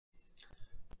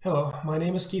Hello, my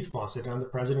name is Keith Fawcett. I'm the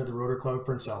president of the Rotary Club of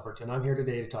Prince Albert, and I'm here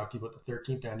today to talk to you about the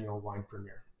 13th annual wine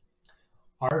premiere.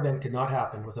 Our event could not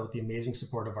happen without the amazing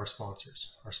support of our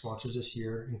sponsors. Our sponsors this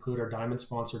year include our diamond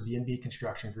sponsor B&B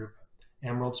Construction Group,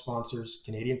 Emerald sponsors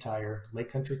Canadian Tire, Lake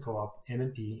Country Co-op,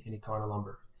 M&P, and Econo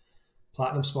Lumber.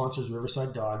 Platinum sponsors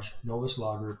Riverside Dodge, Novus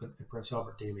Law Group, and Prince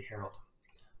Albert Daily Herald.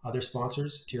 Other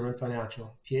sponsors Tierman Financial,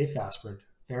 PA Fastprint,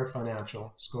 Fair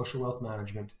Financial, Scotia Wealth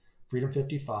Management, Freedom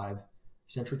 55,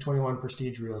 Century 21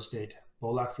 Prestige Real Estate,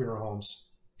 Bolac Funeral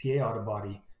Homes, PA Auto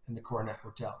Body, and the Coronet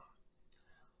Hotel.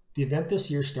 The event this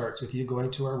year starts with you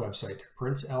going to our website,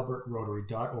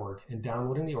 princealbertrotary.org, and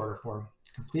downloading the order form,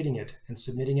 completing it, and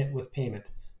submitting it with payment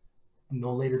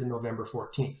no later than November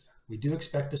 14th. We do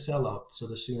expect to sell out, so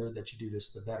the sooner that you do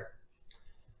this, the better.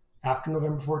 After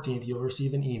November 14th, you'll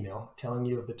receive an email telling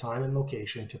you of the time and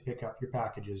location to pick up your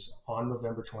packages on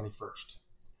November 21st.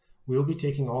 We will be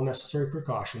taking all necessary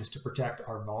precautions to protect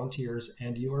our volunteers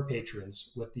and you, our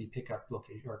patrons, with the pickup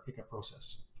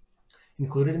process.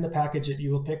 Included in the package that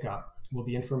you will pick up will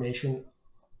be information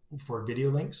for video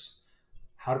links,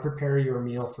 how to prepare your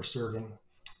meal for serving,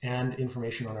 and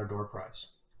information on our door prize.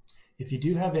 If you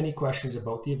do have any questions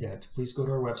about the event, please go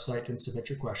to our website and submit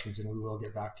your questions, and we will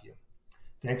get back to you.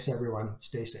 Thanks, everyone.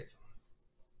 Stay safe.